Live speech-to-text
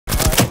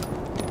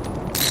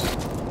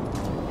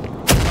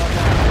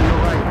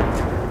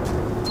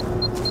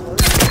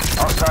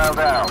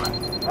hostile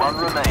down. One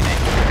remaining.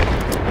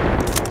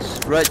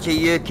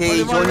 Richie,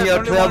 UK's on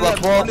your 12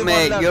 o'clock,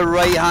 mate. Your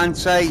right hand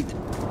side.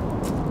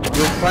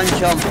 You'll punch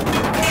him.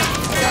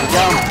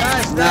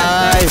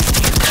 Nice.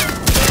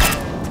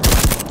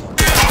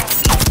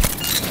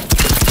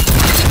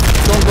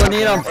 Don't go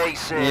near him.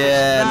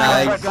 Yeah,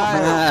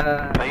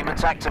 nice.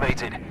 Payments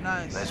activated.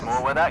 Nice. There's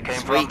more where that came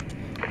Sweet. from.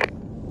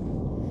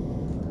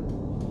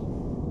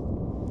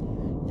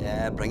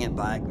 Yeah, bring it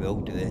back.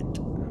 We'll do it.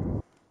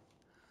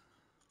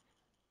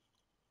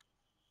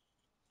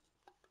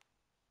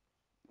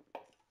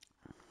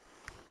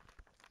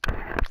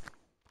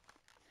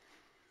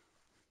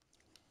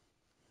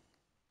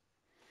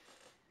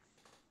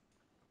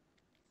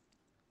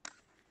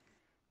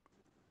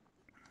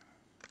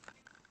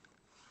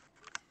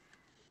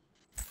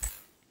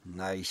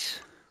 Nice.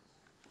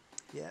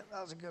 Yeah,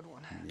 that was a good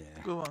one. Yeah.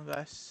 Good one,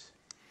 guys.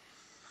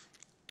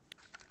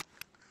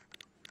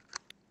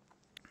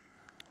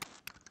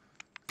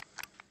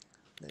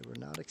 They were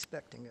not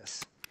expecting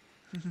us.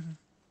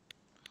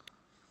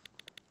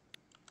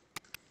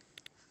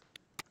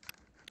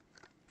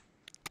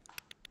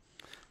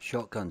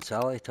 Shotgun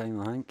Sally time,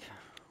 I think.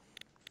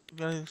 You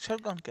got a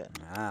shotgun kit?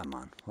 Ah,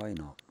 man, why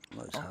not?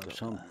 Let's have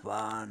some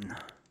fun.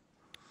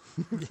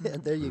 Yeah,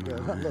 there you go.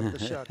 I love the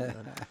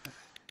shotgun.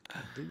 I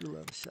do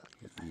love a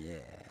shotgun.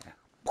 Yeah.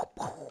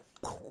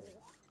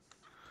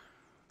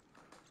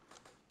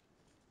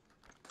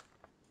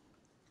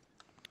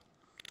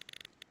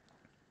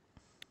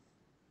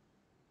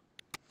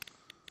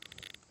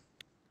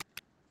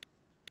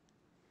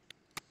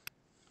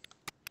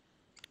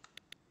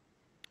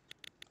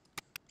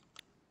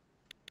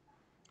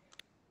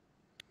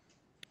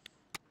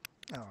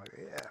 Oh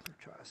yeah,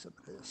 try some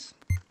of this.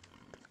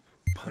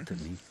 Pardon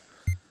me.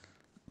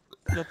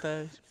 Got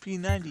the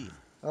P90.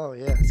 Oh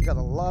yeah, it's got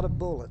a lot of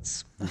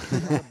bullets. A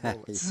lot of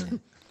bullets.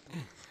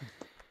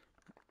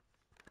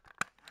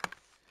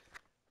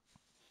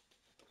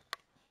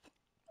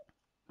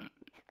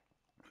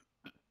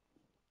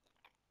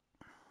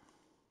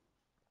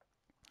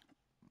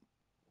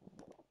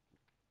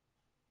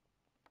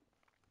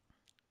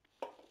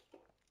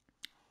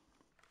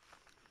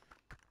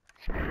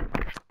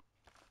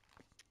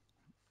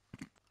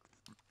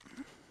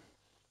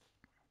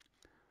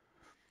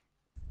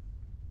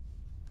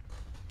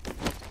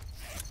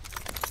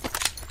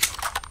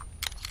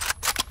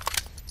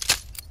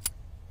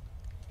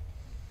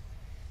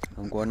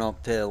 I'm going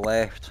up to the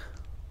left.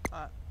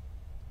 All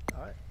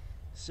right.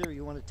 Siri,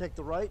 you want to take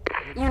the right?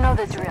 You know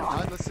the drill.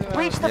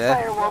 Reach the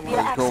firewall via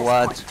Let's go, access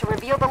lads. point to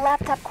reveal the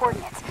laptop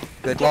coordinates.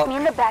 Good Get luck. me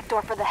in the back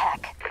door for the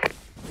hack.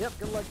 Yep,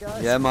 good luck,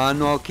 guys. Yeah,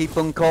 man, I'll keep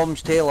on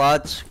comms too,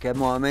 lads. Get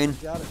what I mean?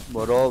 Got it.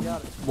 We're all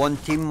Got it. one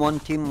team,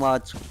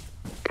 lads.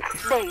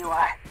 There you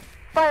are.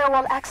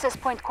 Firewall access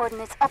point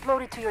coordinates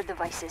uploaded to your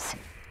devices.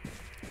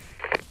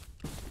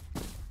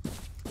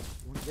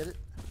 You want to get it?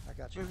 I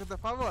got you. Look at the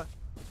firewall.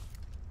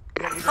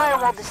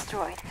 Firewall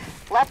destroyed.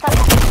 Laptop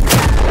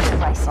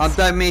devices. I'm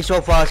down me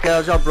so fast,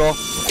 guys. Up, bro.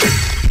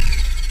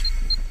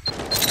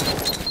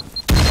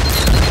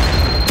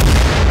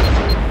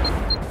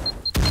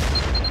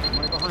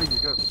 Right behind you,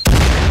 go.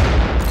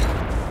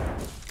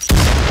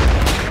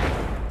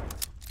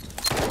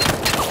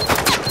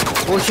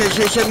 Oh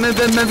shit, move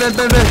in.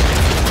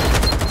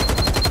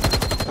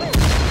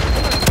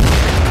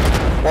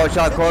 Watch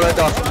that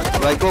corridor.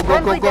 Right, go.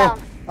 Friendly down.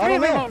 Oh, 3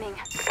 no. remaining.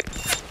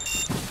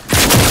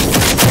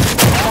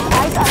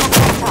 Eyes on the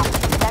laptop.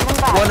 Standing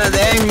by. One of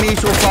them, me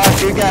so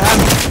fast, you get him.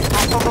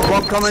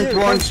 One coming to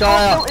one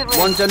side,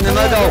 one's in the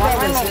middle.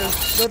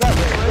 Go that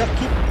way. Yeah,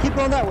 keep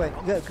going that way.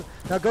 Go.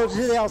 Now go to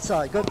the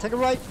outside. Go take a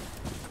right.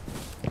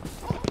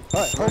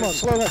 All right, hold on,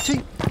 slow down.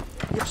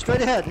 Yep,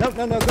 straight ahead. No,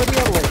 go the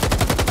other way.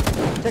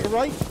 Take a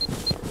right.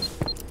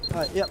 All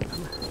right, yep.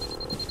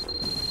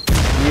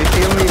 You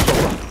feel me, so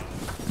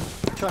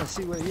I'm trying to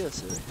see where he is.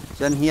 Siri.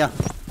 it's in here.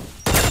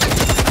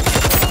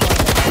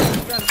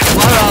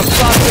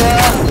 Motherfucker!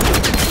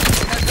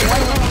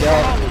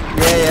 Yeah.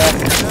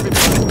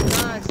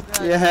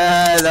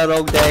 Yeah, they're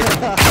all dead.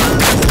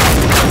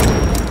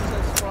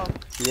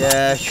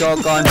 Yeah,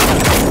 shotgun.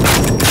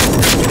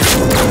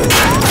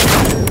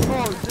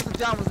 Oh, just a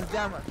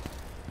jammer.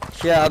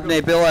 Shit, I've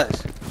no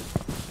bullets.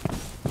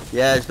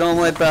 Yeah, it's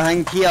normally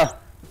behind here.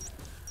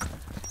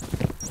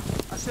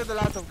 I said the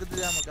laptop, get the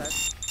jammer,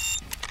 guys.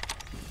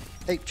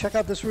 Hey, check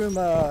out this room,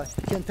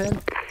 Kingpin.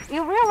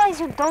 You realize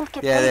you don't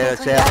get Yeah, paid there,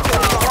 until it's you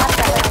activate the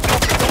laptop.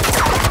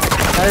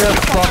 How the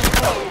fuck?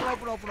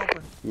 Open.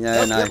 Yeah,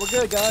 Yep, nice. we're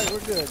good, guys. We're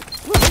good.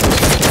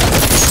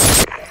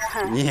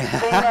 Yeah.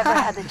 They never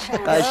had the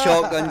chance. That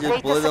shotgun just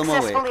Data blew them away.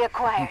 successfully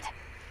acquired.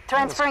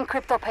 Transferring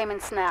crypto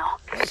payments now.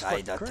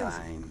 Side of crazy.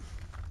 time.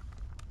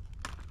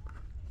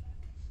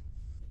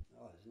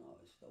 Oh, it's not.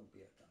 It's still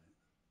beer time.